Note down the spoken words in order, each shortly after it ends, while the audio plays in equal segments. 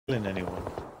killing anyone.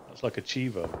 That's like a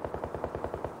Chivo.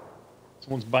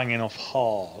 Someone's banging off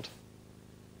hard.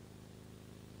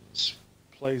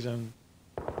 Play zone.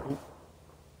 Ooh.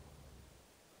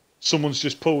 Someone's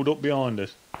just pulled up behind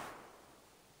us.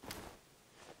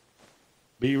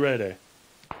 Be ready.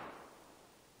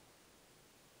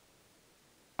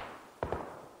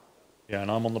 Yeah,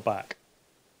 and I'm on the back.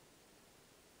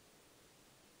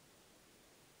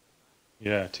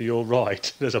 Yeah, to your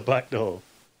right, there's a back door.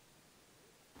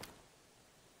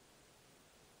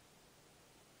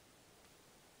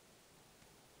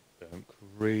 Don't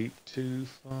creep too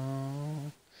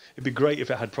far. It'd be great if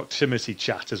it had proximity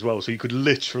chat as well, so you could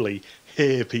literally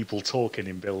hear people talking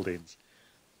in buildings.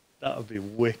 That would be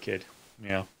wicked.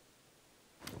 Yeah.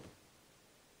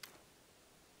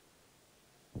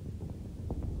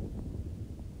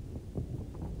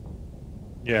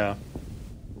 Yeah.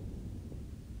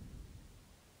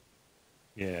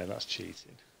 Yeah, that's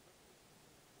cheating.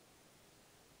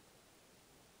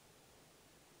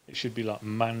 It should be like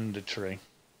mandatory.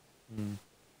 Mm.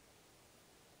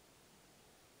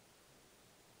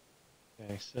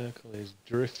 Okay, circle is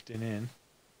drifting in.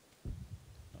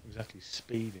 Not exactly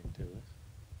speeding to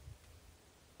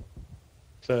us.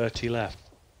 30 left.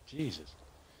 Jesus.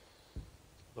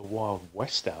 The Wild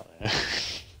West out there.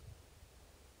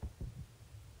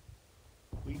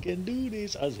 We can do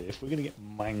this as if we're going to get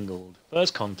mangled.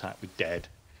 First contact, we're dead.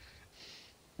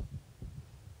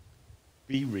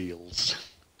 Be reals.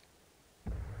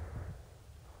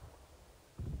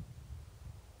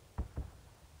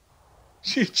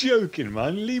 You're joking,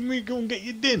 man. Leave me go and get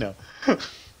your dinner.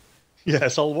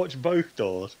 Yes, I'll watch both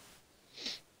doors.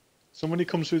 Somebody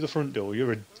comes through the front door.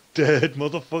 You're a dead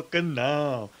motherfucker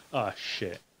now. Ah,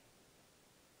 shit.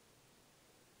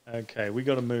 Okay, we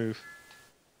got to move.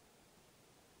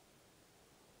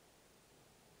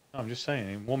 I'm just saying,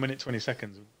 in 1 minute 20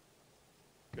 seconds,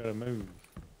 we've got to move.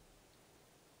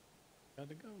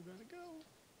 Gotta go, gotta go.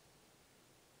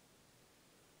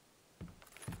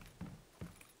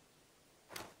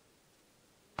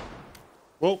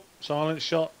 Whoa, silent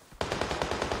shot.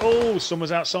 Oh,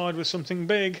 someone's outside with something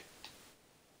big.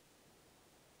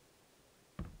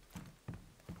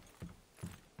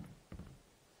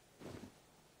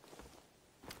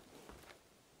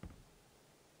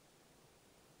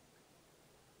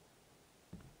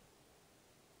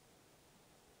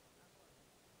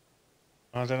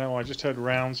 I don't know, I just heard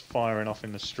rounds firing off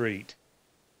in the street.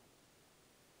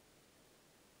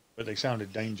 But they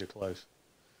sounded danger close.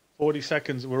 40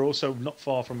 seconds, we're also not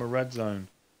far from a red zone.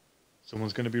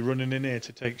 Someone's going to be running in here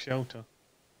to take shelter.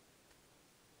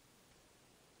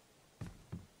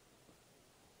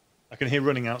 I can hear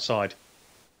running outside.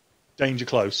 Danger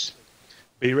close.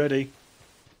 Be ready.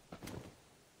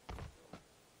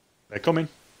 They're coming.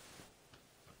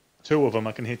 Two of them,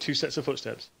 I can hear 2 sets of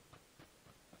footsteps.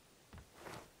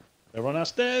 They're on our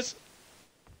stairs.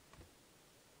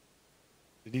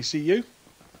 Did he see you?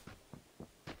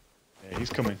 Yeah, he's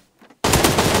coming.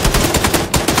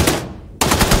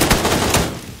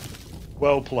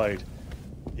 Well played.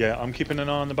 Yeah, I'm keeping an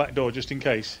eye on the back door just in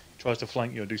case he tries to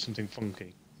flank you or do something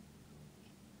funky.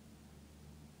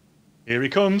 Here he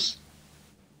comes.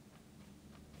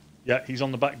 Yeah, he's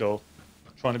on the back door.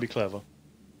 Trying to be clever.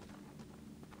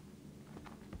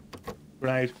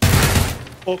 Grenade.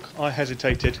 Fuck, I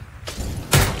hesitated.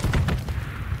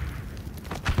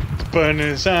 It's burning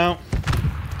us out.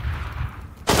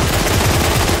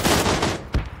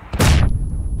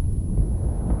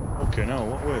 Okay, no,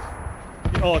 what with?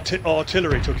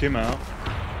 Artillery took him out.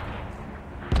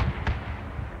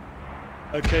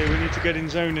 Okay, we need to get in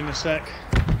zone in a sec.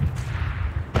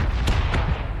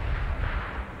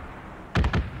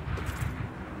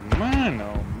 Man,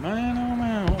 oh man, oh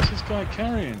man, what's this guy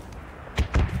carrying?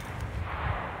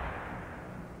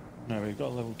 No, we've got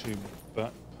a level 2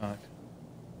 backpack.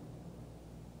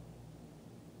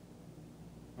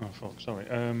 Oh fuck, sorry.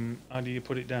 How do you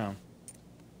put it down?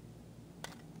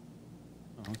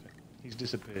 Oh, okay. He's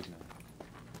disappeared now.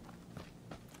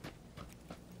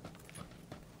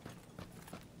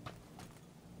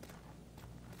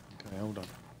 Okay, hold on.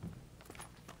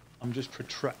 I'm just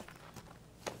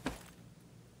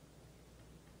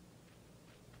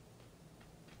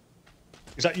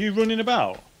Is that you running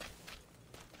about?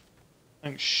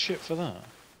 Thanks shit for that.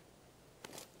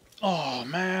 Oh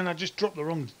man, I just dropped the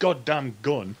wrong goddamn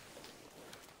gun.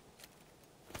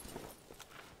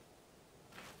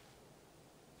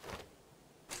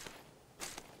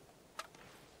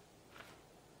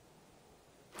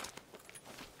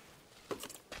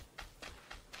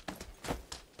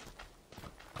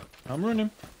 I'm running.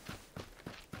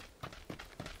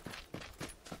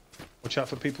 Watch out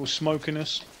for people smoking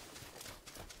us.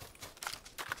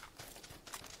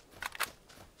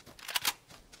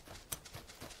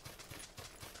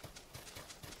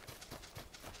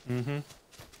 Mm-hmm.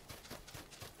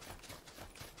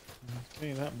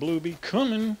 Okay, that bluebie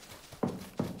coming.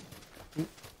 Ooh.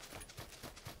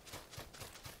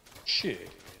 Shit.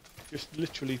 Just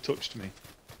literally touched me.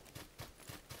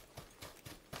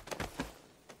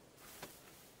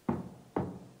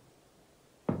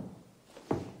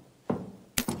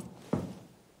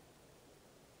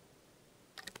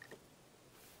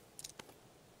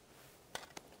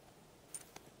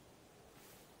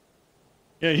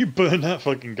 Yeah, you burned that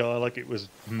fucking guy like it was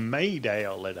May Day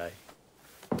holiday.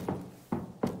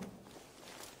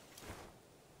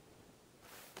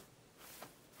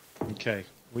 Okay,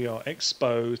 we are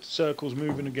exposed. Circle's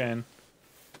moving again.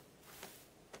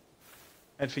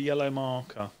 Head for yellow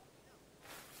marker.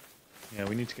 Yeah,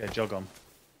 we need to get a jog on.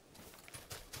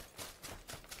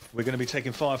 We're going to be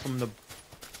taking fire from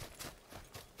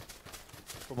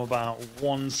about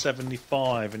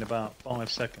 175 in about 5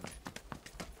 seconds.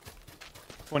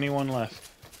 21 left.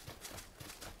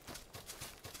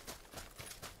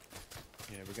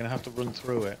 Yeah, we're going to have to run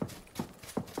through it.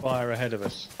 Fire ahead of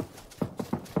us.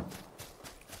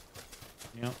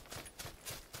 Yep.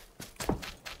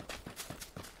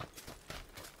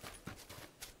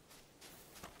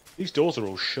 These doors are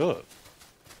all shut.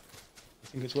 I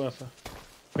think it's worth it.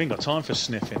 We ain't got time for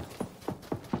sniffing.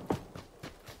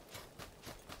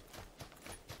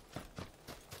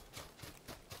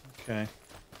 Okay.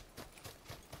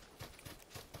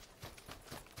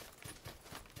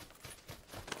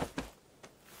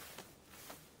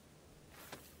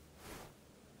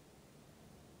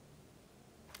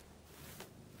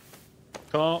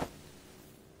 Car.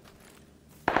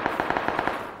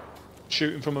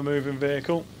 Shooting from a moving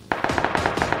vehicle.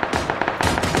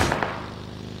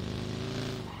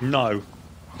 No.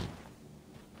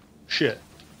 Shit.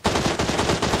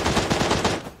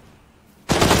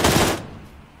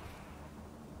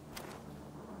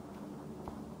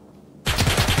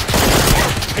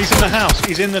 He's in the house.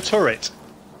 He's in the turret.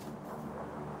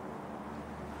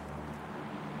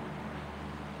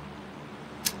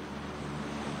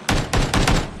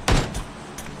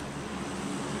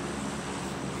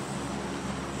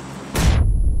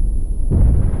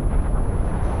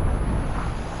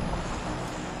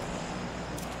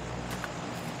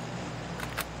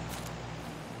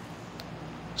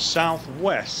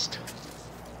 Southwest.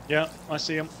 Yeah, I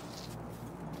see him.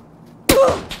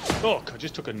 Fuck, I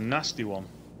just took a nasty one.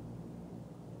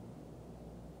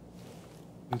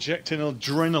 Injecting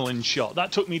adrenaline shot.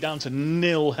 That took me down to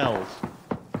 0 health.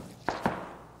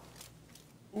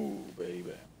 Ooh,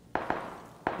 baby.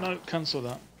 No, cancel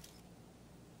that.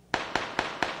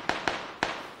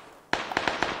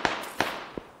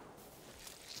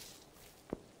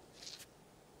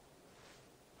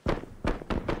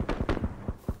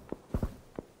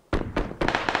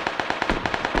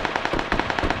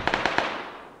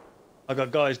 I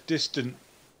got guys distant.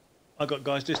 I got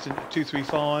guys distant at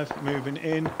 235 moving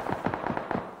in.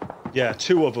 Yeah,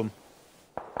 2 of them.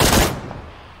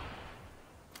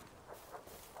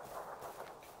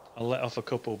 I let off a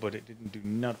couple, but it didn't do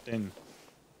nothing.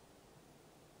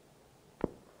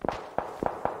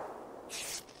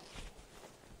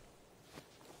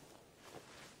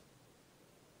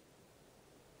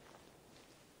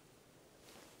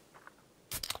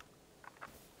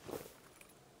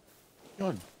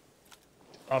 God.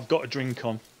 I've got a drink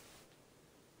on.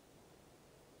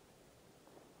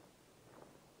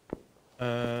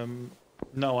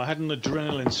 No, I had an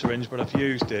adrenaline syringe, but I've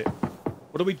used it.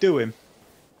 What are we doing?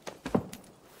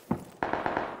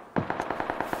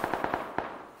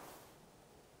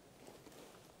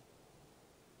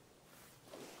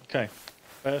 Okay,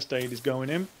 first aid is going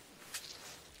in.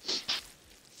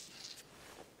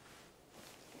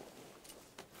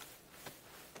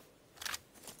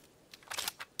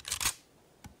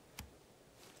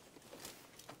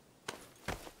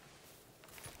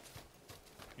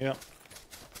 Yep.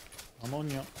 I'm on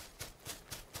you.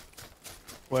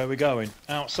 Where are we going?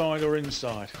 Outside or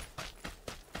inside?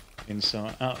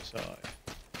 Inside, outside.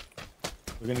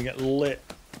 We're gonna get lit.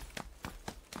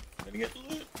 We're gonna get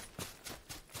lit.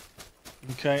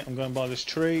 Okay, I'm going by this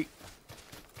tree.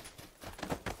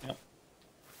 Yep.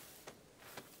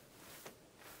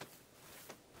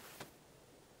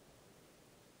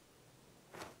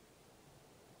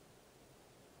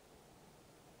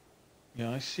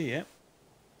 Yeah, I see it.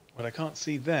 But I can't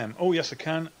see them. Oh, yes, I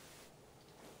can.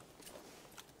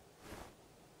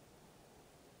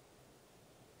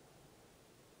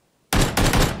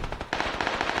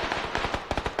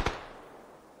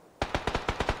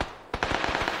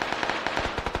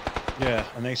 Yeah,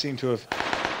 and they seem to have...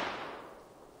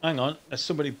 Hang on, there's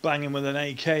somebody banging with an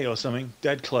AK or something.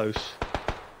 Dead close.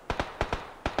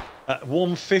 At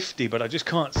 150, but I just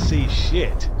can't see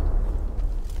shit.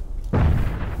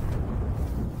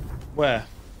 Where?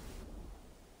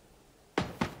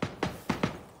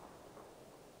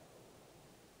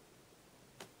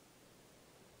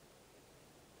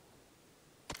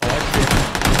 Oh, I see him.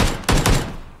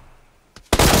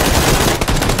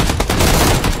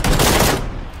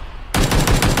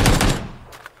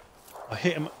 I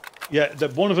hit him. Yeah,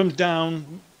 one of them's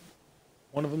down.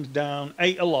 One of them's down.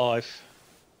 8 alive.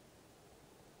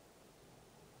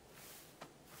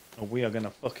 Oh, we are gonna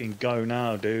fucking go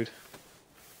now, dude.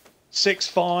 6,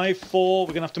 5, 4.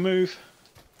 We're gonna have to move.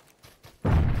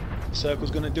 The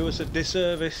circle's gonna do us a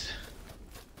disservice.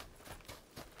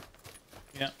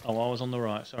 Yeah. Oh, I was on the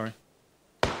right. Sorry.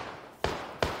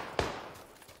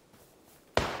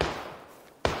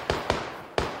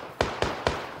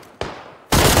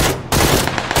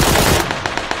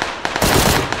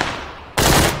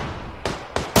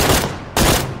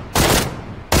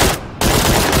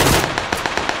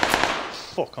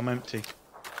 Fuck, I'm empty.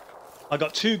 I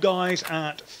got 2 guys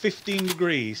at 15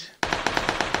 degrees.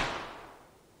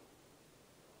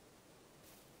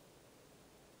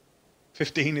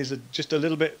 "15" is just a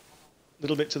little bit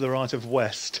to the right of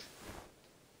west.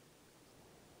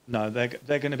 No,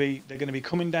 they're going to be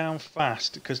coming down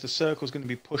fast because the circle's going to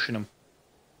be pushing them.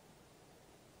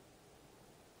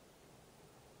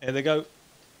 Here they go.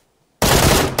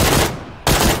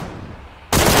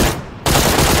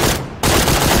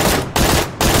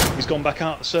 He's gone back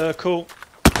out the circle.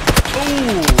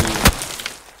 Ooh!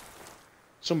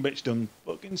 Some bitch done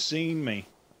fucking seen me.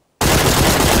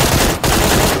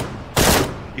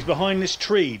 He's behind this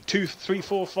tree. 2, 3,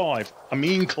 4, 5. I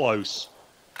mean close.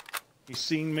 He's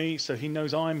seen me, so he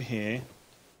knows I'm here.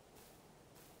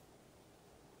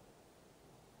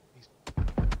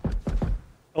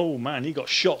 Oh man, he got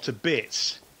shot to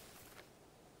bits.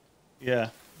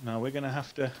 Yeah, no, we're gonna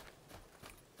have to...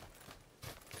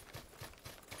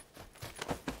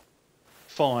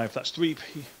 5, that's 3.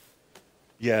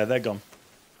 Yeah, they're gone.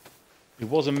 It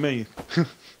wasn't me.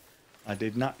 I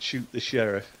did not shoot the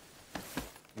sheriff.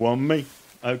 One me.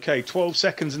 Okay, 12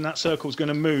 seconds and that circle's going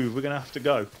to move. We're going to have to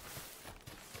go.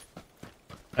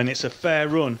 And it's a fair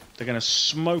run. They're going to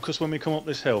smoke us when we come up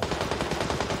this hill.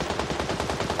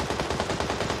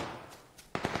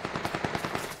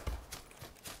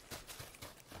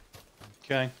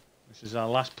 Okay, this is our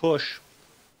last push.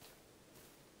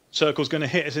 Circle's going to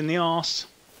hit us in the arse.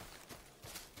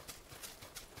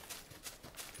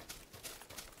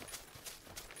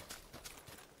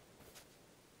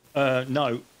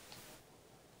 No.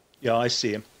 Yeah, I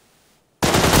see him.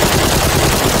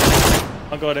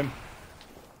 I got him.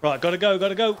 Right, gotta go,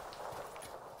 gotta go.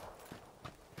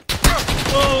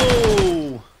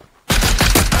 Whoa!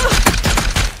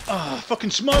 Ah,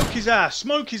 fucking smoke his ass,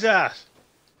 smoke his ass.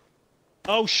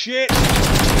 Oh shit!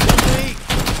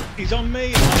 He's on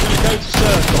me, and I'm gonna go to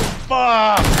circle.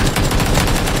 Fuck!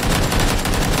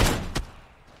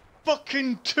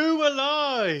 Fucking 2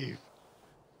 alive!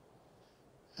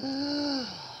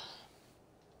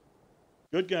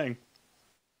 Good game.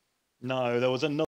 No, there was another.